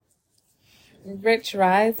Rich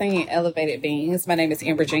Rising Elevated Beings. My name is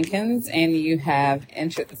Amber Jenkins, and you have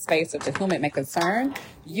entered the space of To Whom It May Concern.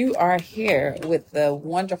 You are here with the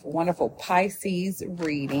wonderful, wonderful Pisces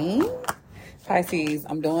reading. Pisces,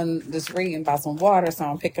 I'm doing this reading by some water, so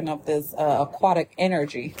I'm picking up this aquatic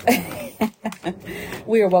energy.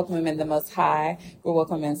 We are welcoming in the Most High. We're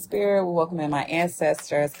welcoming Spirit. We're welcoming my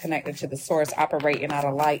ancestors connected to the source, operating out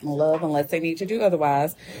of light and love unless they need to do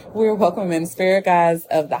otherwise. We're welcoming spirit guides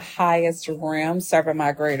of the highest realm, serving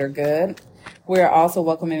my greater good. We're also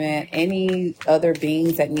welcoming in any other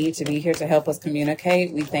beings that need to be here to help us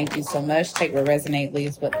communicate. We thank you so much. Take what resonates,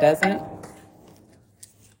 leaves what doesn't.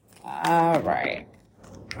 All right.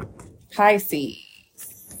 Pisces.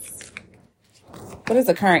 What is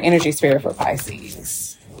the current energy spirit for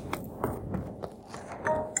Pisces?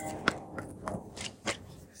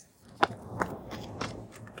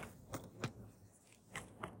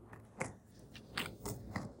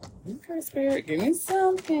 Okay, spirit, give me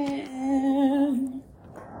something.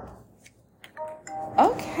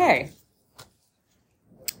 Okay.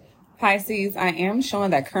 Pisces, I am showing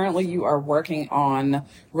that currently you are working on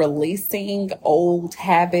releasing old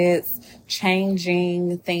habits,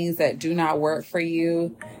 changing things that do not work for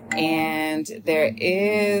you. And there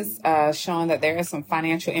is showing that there is some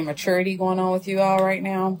financial immaturity going on with you all right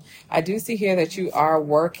now. I do see here that you are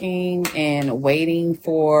working and waiting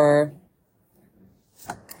for,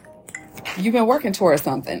 you've been working towards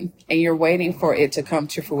something and you're waiting for it to come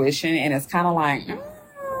to fruition. And it's kind of like,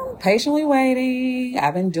 patiently waiting.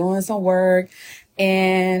 I've been doing some work.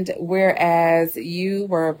 And whereas you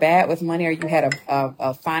were bad with money, or you had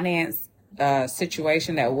a finance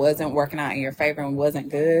situation that wasn't working out in your favor and wasn't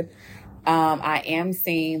good, I am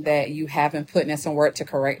seeing that you have been putting in some work to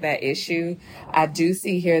correct that issue. I do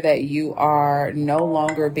see here that you are no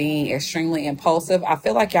longer being extremely impulsive. I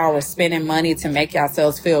feel like y'all were spending money to make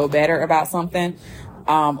yourselves feel better about something.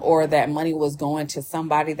 Or that money was going to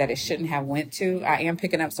somebody that it shouldn't have went to. I am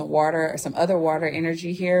picking up some water, some other water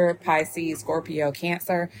energy here, Pisces, Scorpio,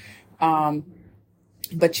 Cancer.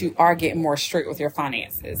 But you are getting more strict with your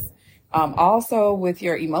finances. Also with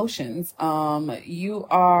your emotions, you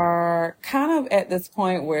are kind of at this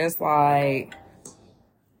point where it's like,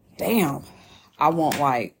 damn, I want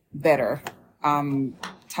like better. I'm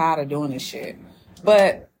tired of doing this shit.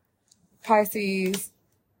 But Pisces,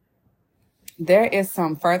 there is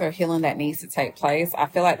some further healing that needs to take place. I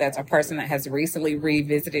feel like that's a person that has recently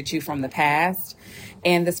revisited you from the past.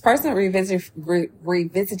 And this person that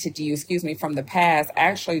revisited you, from the past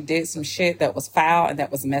actually did some shit that was foul and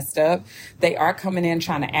that was messed up. They are coming in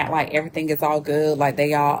trying to act like everything is all good. Like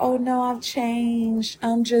they all, oh no, I've changed.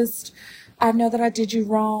 I know that I did you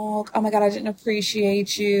wrong. Oh my God, I didn't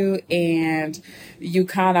appreciate you. And you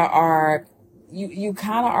kind of are, you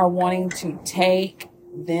kind of are wanting to take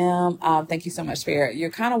them. Thank you so much, Spirit. You're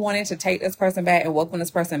kind of wanting to take this person back and welcome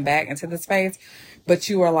this person back into the space, but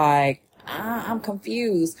you are like, I'm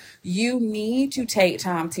confused. You need to take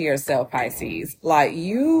time to yourself, Pisces. Like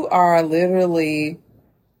you are literally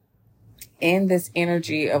in this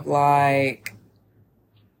energy of like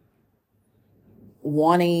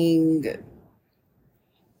wanting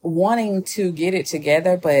to get it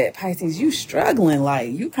together, but Pisces, you struggling.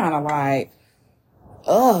 Like you kind of like,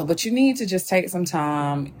 but you need to just take some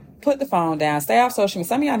time, put the phone down, stay off social media.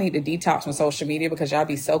 Some of y'all need to detox from social media because y'all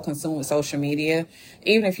be so consumed with social media.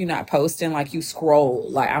 Even if you're not posting, like you scroll.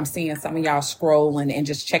 Like I'm seeing some of y'all scrolling and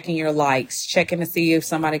just checking your likes, checking to see if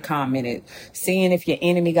somebody commented, seeing if your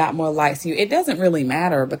enemy got more likes than you. It doesn't really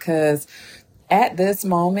matter because at this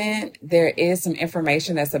moment, there is some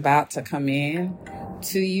information that's about to come in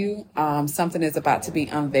to you. Something is about to be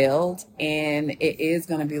unveiled and it is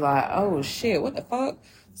going to be like, oh shit, what the fuck?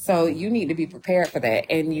 So you need to be prepared for that.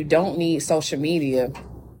 And you don't need social media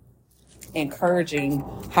encouraging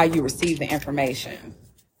how you receive the information.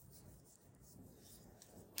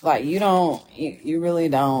 Like you really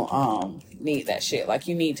don't need that shit. Like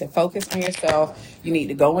you need to focus on yourself. You need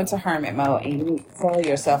to go into hermit mode and you need to tell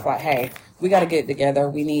yourself like, hey, we got to get together.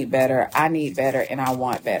 We need better. I need better and I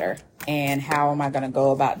want better. And how am I going to go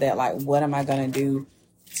about that? Like, what am I going to do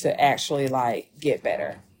to actually like get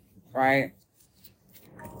better? Right?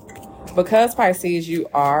 Because Pisces, you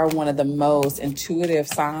are one of the most intuitive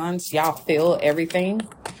signs. Y'all feel everything,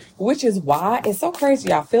 which is why it's so crazy.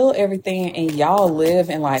 Y'all feel everything and y'all live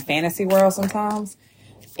in like fantasy world sometimes.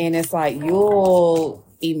 And it's like you'll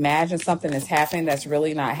imagine something is happening that's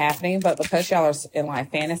really not happening. But because y'all are in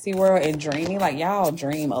like fantasy world and dreaming, like y'all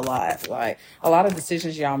dream a lot. Like a lot of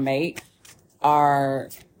decisions y'all make are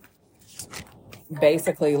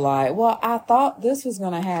basically like, well, I thought this was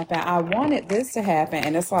going to happen. I wanted this to happen.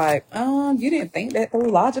 And it's like, you didn't think that through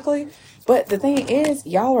logically. But the thing is,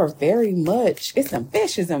 y'all are very much, it's some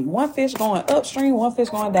fishes and one fish going upstream, one fish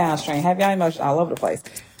going downstream. Have y'all emotions all over the place.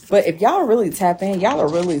 But if y'all really tap in, y'all are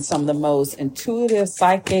really some of the most intuitive,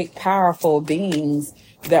 psychic, powerful beings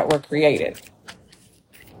that were created.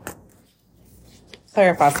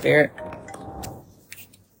 Clarify, spirit.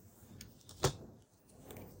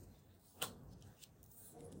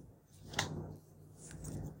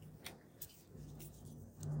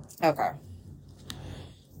 Okay.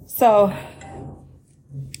 So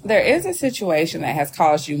there is a situation that has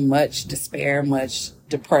caused you much despair, much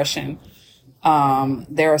depression.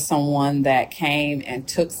 There was someone that came and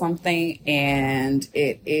took something, and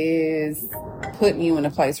it is putting you in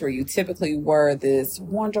a place where you typically were this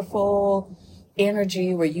wonderful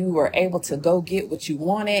energy where you were able to go get what you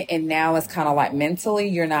wanted, and now it's kind of like mentally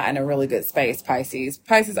you're not in a really good space. Pisces,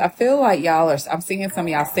 I feel like I'm seeing some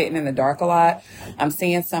of y'all sitting in the dark a lot. I'm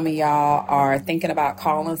seeing some of y'all are thinking about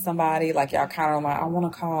calling somebody, like y'all kind of like, I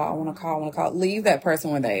want to call. Leave that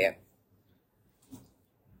person where they at.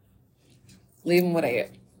 Leave them where they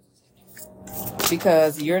at.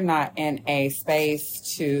 Because you're not in a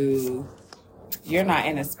space to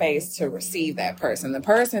receive that person. The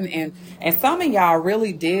person, and some of y'all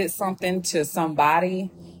really did something to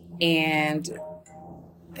somebody, and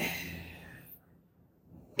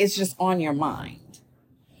it's just on your mind.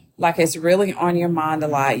 Like, it's really on your mind a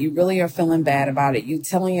lot. You really are feeling bad about it. You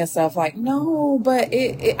telling yourself like, no, but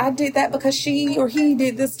I did that because she or he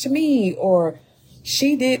did this to me, or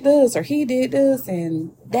she did this or he did this,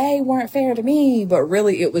 and they weren't fair to me. But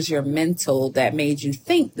really, it was your mental that made you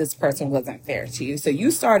think this person wasn't fair to you. So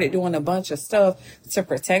you started doing a bunch of stuff to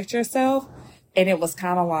protect yourself. And it was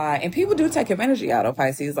kind of like, and people do take advantage of y'all, though,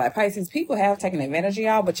 Pisces. Like, Pisces, people have taken advantage of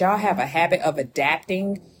y'all, but y'all have a habit of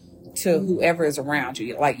adapting to whoever is around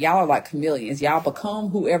you. Like, y'all are like chameleons. Y'all become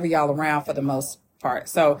whoever y'all around for the most part.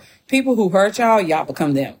 So people who hurt y'all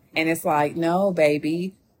become them. And it's like, no,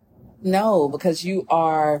 baby. No, because you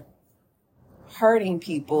are hurting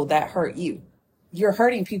people that hurt you. You're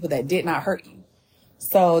hurting people that did not hurt you.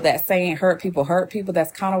 So that saying hurt people,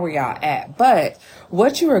 that's kind of where y'all at. But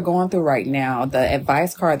what you are going through right now, the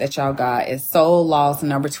advice card that y'all got is soul loss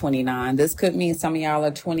number 29. This could mean some of y'all are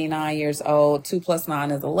 29 years old. 2 plus 9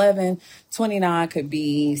 is 11. 29 could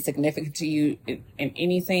be significant to you in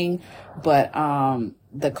anything. But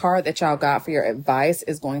the card that y'all got for your advice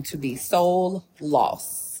is going to be soul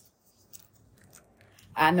loss.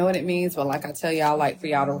 I know what it means, but like I tell y'all, like for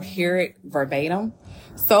y'all to hear it verbatim.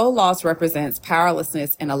 Soul loss represents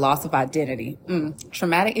powerlessness and a loss of identity.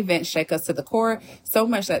 Traumatic events shake us to the core so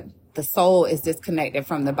much that the soul is disconnected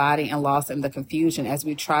from the body and lost in the confusion as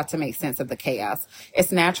we try to make sense of the chaos.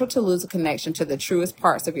 It's natural to lose a connection to the truest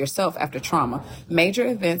parts of yourself after trauma. Major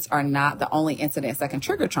events are not the only incidents that can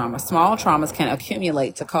trigger trauma. Small traumas can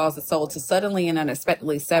accumulate to cause the soul to suddenly and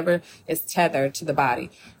unexpectedly sever its tether to the body.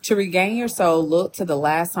 To regain your soul, look to the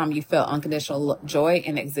last time you felt unconditional joy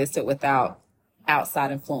and existed without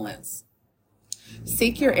outside influence.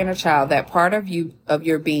 Seek your inner child, that part of you, of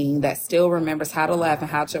your being that still remembers how to laugh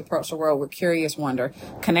and how to approach the world with curious wonder.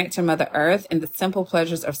 Connect to Mother Earth and the simple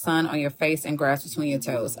pleasures of sun on your face and grass between your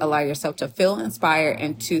toes. Allow yourself to feel inspired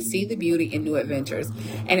and to see the beauty in new adventures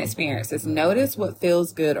and experiences. Notice what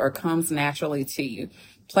feels good or comes naturally to you.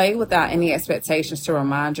 Play without any expectations to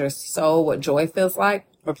remind your soul what joy feels like.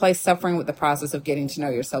 Replace suffering with the process of getting to know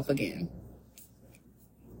yourself again.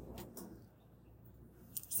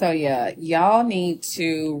 So yeah, y'all need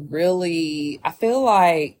to really, I feel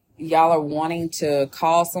like y'all are wanting to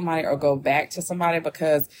call somebody or go back to somebody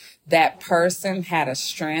because that person had a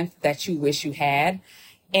strength that you wish you had.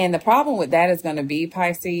 And the problem with that is going to be,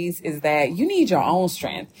 Pisces, is that you need your own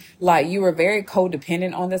strength. Like, you were very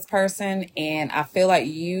codependent on this person. And I feel like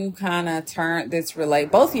you kind of turned this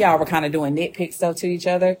both of y'all were kind of doing nitpick stuff to each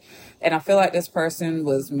other. And I feel like this person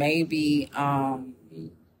was maybe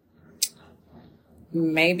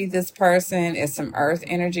this person is some earth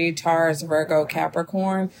energy, Taurus, Virgo,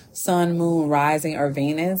 Capricorn, Sun, Moon, Rising, or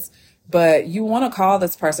Venus. But you want to call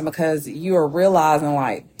this person because you are realizing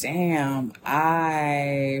like, damn,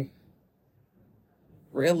 I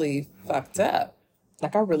really fucked up.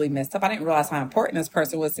 Like, I really messed up. I didn't realize how important this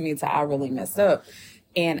person was to me until I really messed up.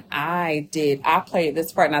 And I played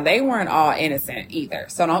this part. Now, they weren't all innocent either.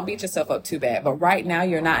 So don't beat yourself up too bad. But right now,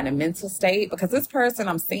 you're not in a mental state because this person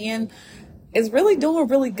I'm seeing is really doing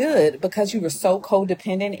really good because you were so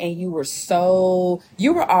codependent and you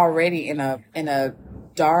were already in a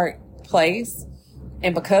dark place.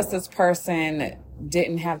 And because this person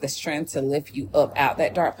didn't have the strength to lift you up out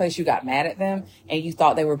that dark place. You got mad at them and you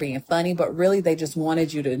thought they were being funny, but really they just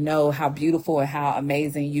wanted you to know how beautiful and how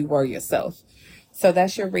amazing you were yourself. So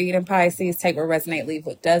that's your reading, Pisces. Take what resonate, leave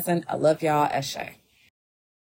what doesn't. I love y'all. Ashe.